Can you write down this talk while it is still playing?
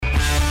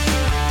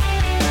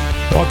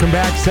Welcome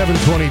back,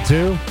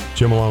 722.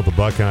 Jim along with the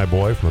Buckeye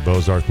Boy from the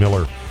Bozarth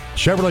Miller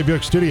Chevrolet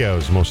Buick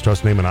Studios, most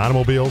trusted name in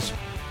automobiles.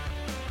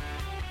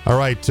 All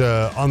right,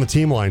 on the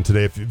team line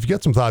today, if you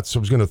got some thoughts, I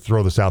was going to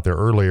throw this out there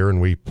earlier,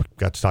 and we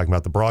got to talking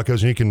about the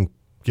Broncos, and you can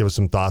give us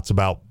some thoughts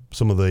about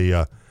some of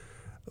the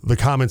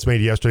comments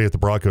made yesterday at the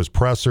Broncos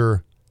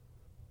presser.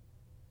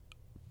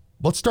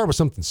 Let's start with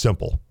something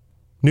simple.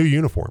 New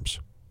uniforms.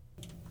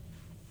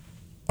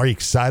 Are you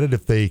excited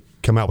if they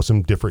come out with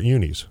some different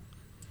unis?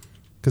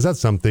 Because that's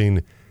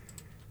something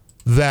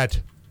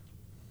that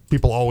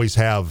people always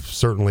have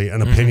certainly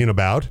an opinion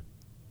about.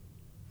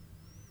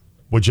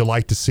 Would you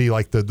like to see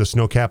like the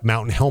snow-capped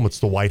mountain helmets,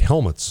 the white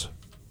helmets?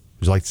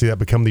 Would you like to see that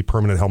become the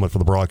permanent helmet for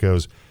the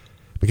Broncos?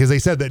 Because they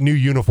said that new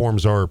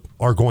uniforms are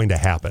going to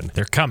happen.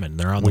 They're coming.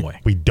 They're on the way.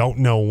 We don't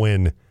know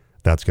when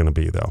that's going to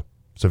be, though.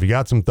 So if you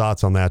got some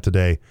thoughts on that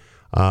today,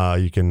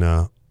 you can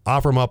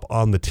offer them up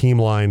on the team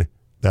line.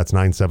 That's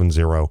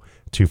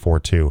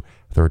 970-242-1340.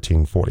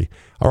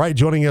 All right,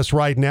 joining us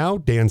right now,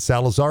 Dan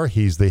Salazar.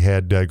 He's the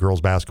head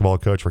girls basketball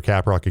coach for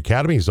Caprock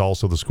Academy. He's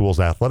also the school's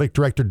athletic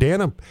director.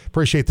 Dan, I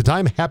appreciate the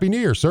time. Happy New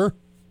Year, sir.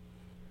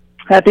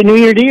 Happy New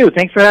Year to you.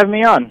 Thanks for having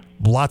me on.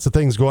 Lots of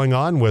things going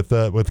on with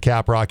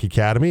Caprock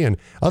Academy. And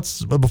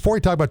before we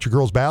talk about your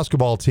girls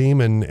basketball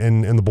team and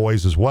the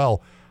boys as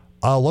well,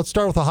 let's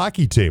start with the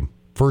hockey team.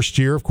 First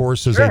year, of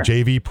course, is a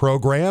JV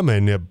program,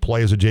 and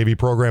play as a JV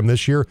program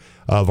this year,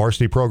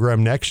 varsity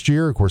program next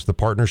year. Of course, the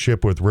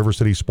partnership with River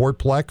City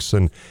Sportplex,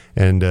 and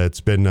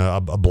it's been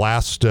a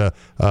blast,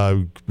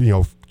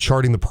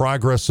 charting the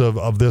progress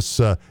of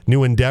this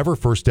new endeavor,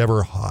 first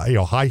ever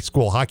high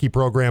school hockey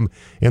program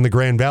in the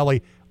Grand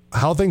Valley.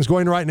 How are things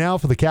going right now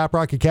for the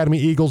Caprock Academy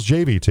Eagles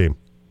JV team?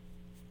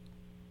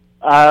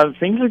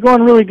 Things are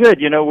going really good.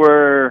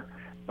 We're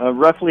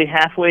roughly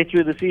halfway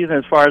through the season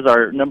as far as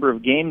our number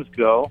of games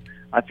go.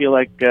 I feel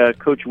like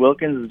Coach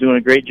Wilkins is doing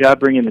a great job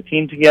bringing the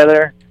team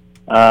together.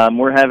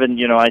 We're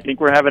having, I think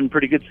we're having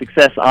pretty good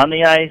success on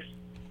the ice.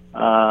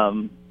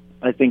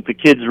 I think the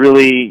kids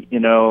really,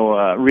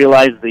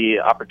 realize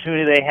the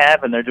opportunity they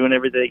have, and they're doing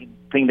everything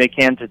they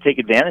can to take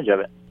advantage of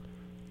it.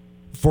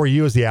 For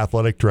you as the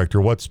athletic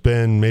director, what's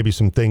been maybe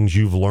some things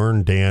you've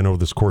learned, Dan, over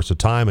this course of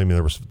time? I mean,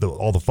 there was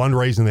all the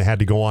fundraising that had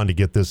to go on to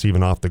get this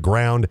even off the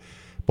ground.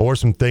 But what are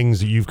some things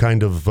that you've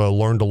kind of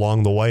learned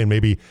along the way, and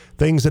maybe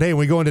things that, hey,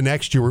 when we go into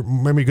next year,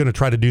 maybe you're going to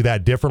try to do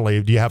that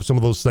differently? Do you have some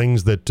of those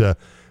things that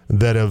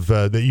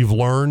you've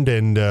learned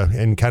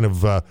and kind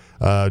of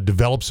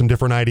developed some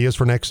different ideas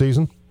for next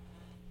season?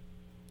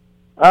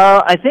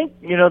 I think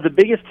the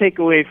biggest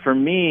takeaway for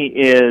me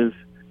is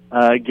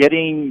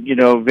getting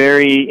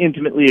very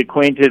intimately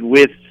acquainted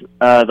with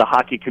the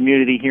hockey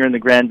community here in the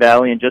Grand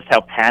Valley, and just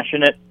how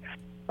passionate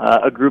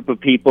a group of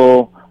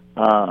people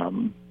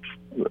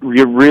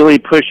really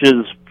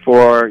pushes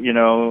for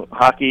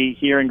hockey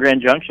here in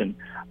Grand Junction.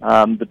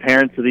 The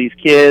parents of these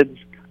kids,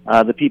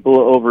 the people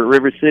over at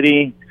River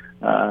City,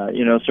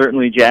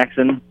 certainly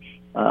Jackson,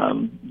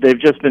 they've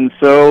just been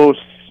so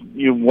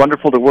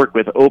wonderful to work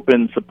with,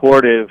 open,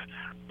 supportive.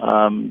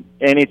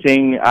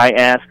 Anything I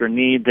ask or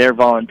need, they're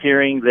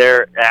volunteering.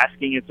 They're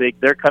asking if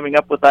they're coming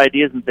up with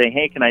ideas and saying,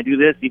 "Hey, can I do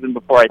this?" even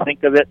before I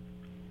think of it.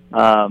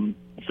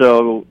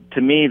 So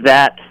to me,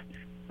 that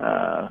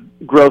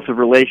growth of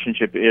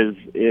relationship is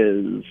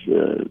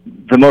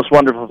the most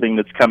wonderful thing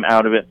that's come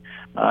out of it.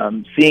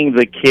 Seeing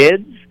the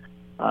kids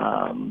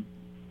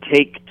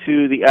take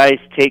to the ice,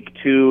 take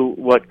to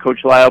what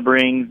Coach Lyle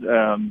brings,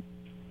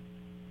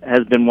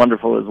 has been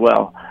wonderful as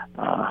well.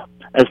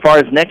 As far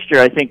as next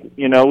year, I think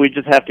we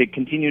just have to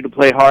continue to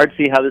play hard,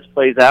 see how this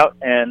plays out,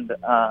 and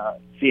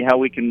see how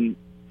we can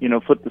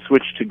flip the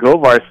switch to go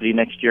varsity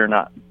next year or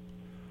not.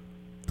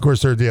 Of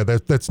course,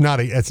 that's not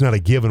a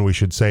given. We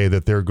should say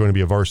that they're going to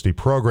be a varsity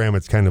program.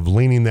 It's kind of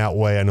leaning that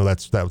way. I know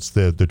that's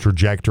the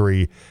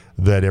trajectory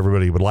that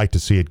everybody would like to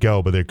see it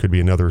go, but there could be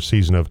another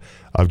season of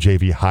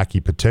JV hockey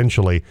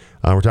potentially.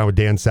 We're talking with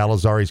Dan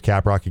Salazar. He's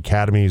Caprock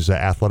Academy's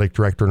athletic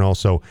director and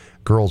also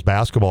girls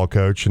basketball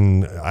coach.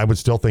 And I would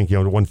still think,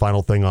 one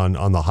final thing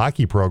on the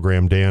hockey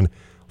program, Dan,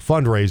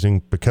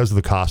 fundraising, because of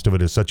the cost of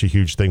it, is such a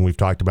huge thing. We've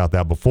talked about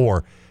that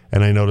before.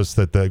 And I noticed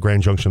that the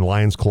Grand Junction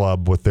Lions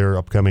Club, with their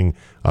upcoming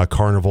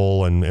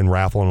carnival and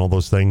raffle and all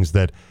those things,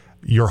 that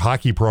your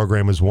hockey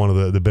program is one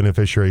of the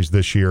beneficiaries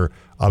this year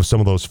of some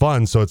of those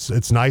funds. So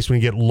it's nice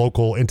when you get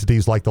local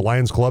entities like the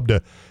Lions Club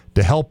to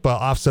help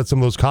offset some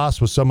of those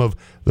costs with some of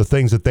the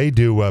things that they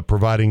do,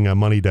 providing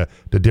money to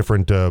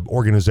different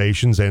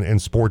organizations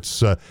and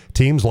sports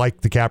teams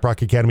like the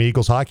Caprock Academy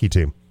Eagles hockey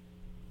team.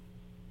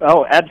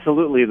 Oh,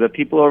 absolutely. The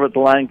people over at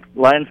the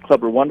Lions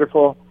Club are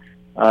wonderful.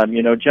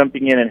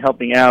 Jumping in and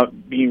helping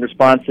out, being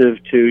responsive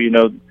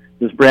to,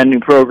 this brand new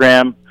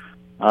program.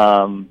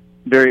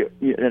 Very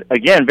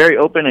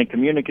open and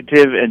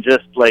communicative, and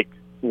just like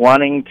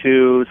wanting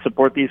to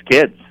support these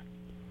kids.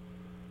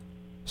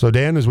 So,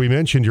 Dan, as we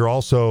mentioned, you're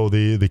also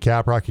the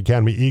Caprock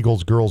Academy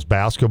Eagles girls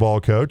basketball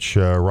coach.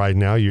 Right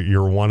now,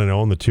 you're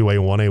 1-0 in the 2A,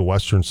 1A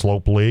Western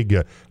Slope League,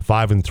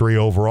 5-3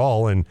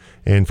 overall.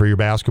 And for your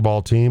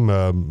basketball team,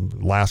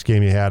 last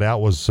game you had out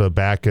was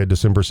back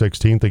December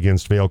 16th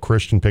against Vale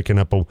Christian, picking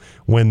up a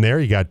win there.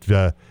 You got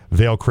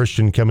Vale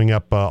Christian coming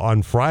up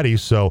on Friday.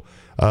 So,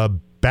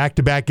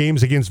 back-to-back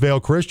games against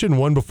Vale Christian,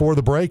 one before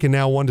the break and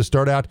now one to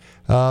start out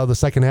the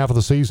second half of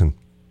the season.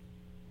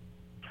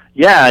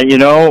 Yeah,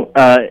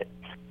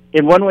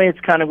 in one way, it's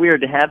kind of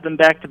weird to have them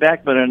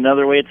back-to-back, but in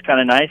another way, it's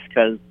kind of nice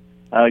because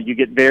you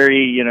get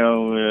very,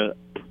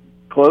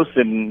 close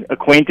and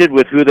acquainted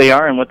with who they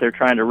are and what they're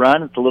trying to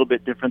run. It's a little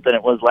bit different than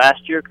it was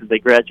last year because they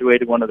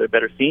graduated one of their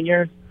better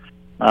seniors.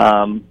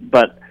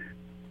 But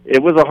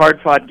it was a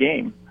hard-fought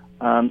game.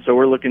 So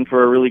we're looking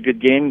for a really good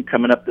game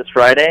coming up this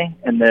Friday.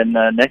 And then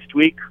next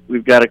week,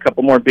 we've got a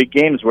couple more big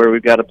games where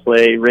we've got to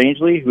play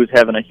Rangeley, who's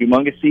having a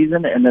humongous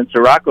season, and then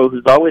Sirocco,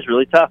 who's always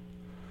really tough.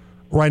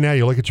 Right now,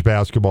 you look at your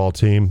basketball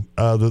team.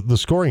 The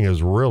scoring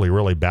is really,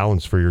 really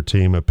balanced for your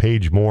team.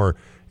 Paige Moore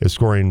is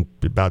scoring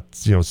about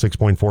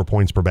 6.4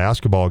 points per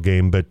basketball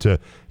game. But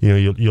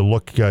you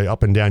look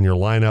up and down your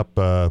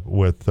lineup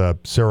with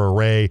Sarah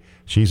Ray.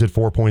 She's at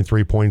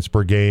 4.3 points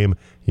per game.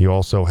 You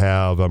also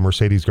have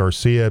Mercedes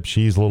Garcia.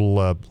 She's a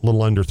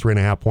little under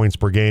 3.5 points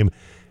per game.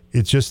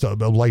 It's just,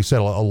 like I said,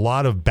 a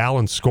lot of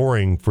balanced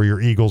scoring for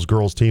your Eagles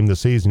girls team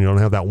this season. You don't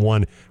have that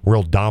one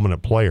real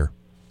dominant player.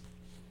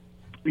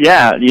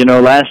 Yeah,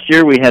 last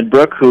year we had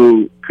Brooke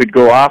who could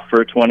go off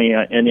for 20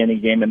 in any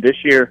game, and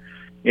this year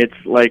it's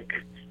like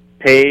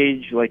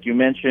Paige, like you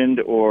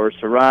mentioned, or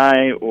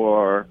Sarai,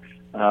 or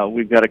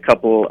we've got a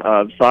couple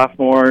of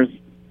sophomores,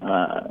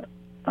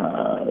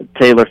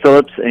 Taylor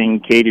Phillips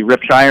and Katie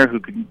Ripshire, who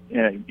could,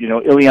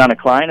 Ileana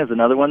Klein is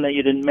another one that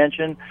you didn't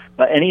mention.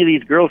 Any of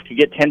these girls could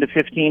get 10 to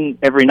 15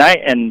 every night,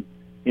 and,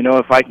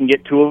 if I can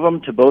get two of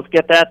them to both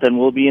get that, then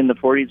we'll be in the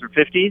 40s or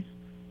 50s.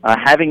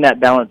 Having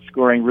that balanced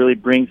scoring really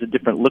brings a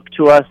different look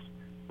to us.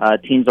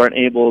 Teams aren't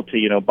able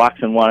to, box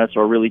and one us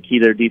or really key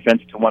their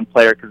defense to one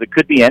player because it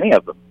could be any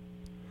of them.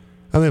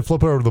 And then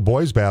flip it over to the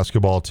boys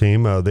basketball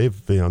team.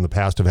 They've in the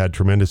past have had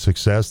tremendous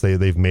success.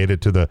 They've made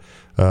it to the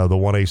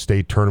 1A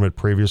state tournament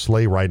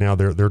previously. Right now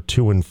they're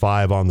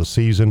 2-5 on the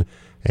season,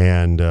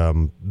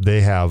 and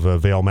they have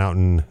Vail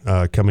Mountain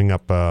coming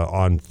up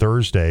on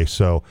Thursday.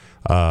 So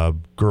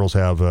girls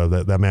have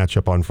that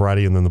matchup on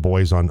Friday, and then the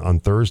boys on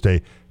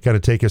Thursday. Kind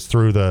of take us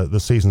through the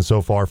season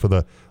so far for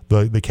the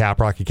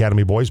Caprock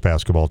Academy boys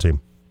basketball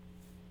team.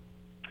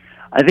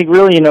 I think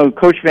really,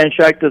 Coach Van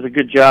Schaik does a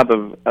good job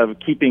of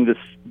keeping the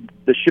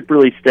ship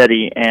really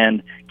steady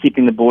and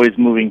keeping the boys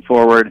moving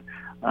forward.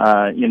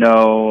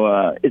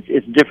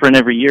 It's different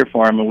every year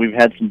for him, and we've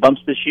had some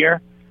bumps this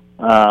year.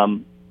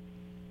 And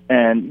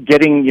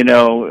getting,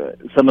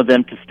 some of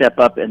them to step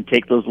up and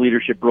take those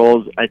leadership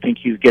roles, I think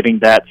he's getting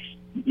that,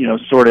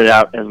 sorted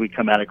out as we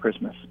come out of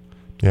Christmas.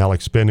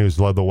 Alex Spinn, who's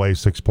led the way,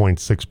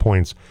 6.6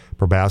 points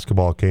per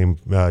basketball game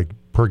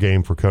per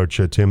game for Coach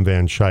Tim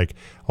Van Schaik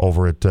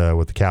over at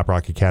with the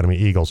Caprock Academy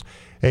Eagles.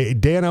 Hey,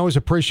 Dan, I always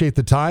appreciate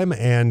the time,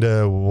 and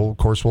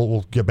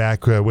we'll get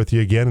back with you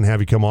again and have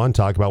you come on,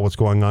 talk about what's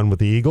going on with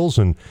the Eagles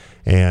and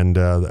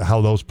how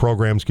those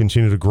programs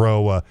continue to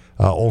grow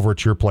over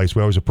at your place.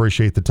 We always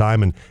appreciate the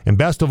time, and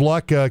best of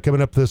luck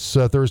coming up this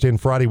Thursday and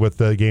Friday with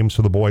games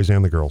for the boys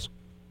and the girls.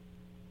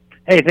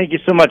 Hey, thank you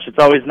so much. It's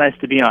always nice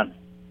to be on.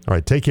 All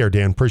right, take care,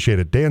 Dan. Appreciate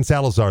it. Dan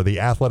Salazar, the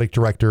athletic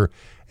director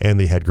and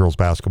the head girls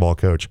basketball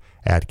coach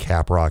at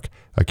Caprock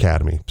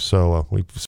Academy. So we've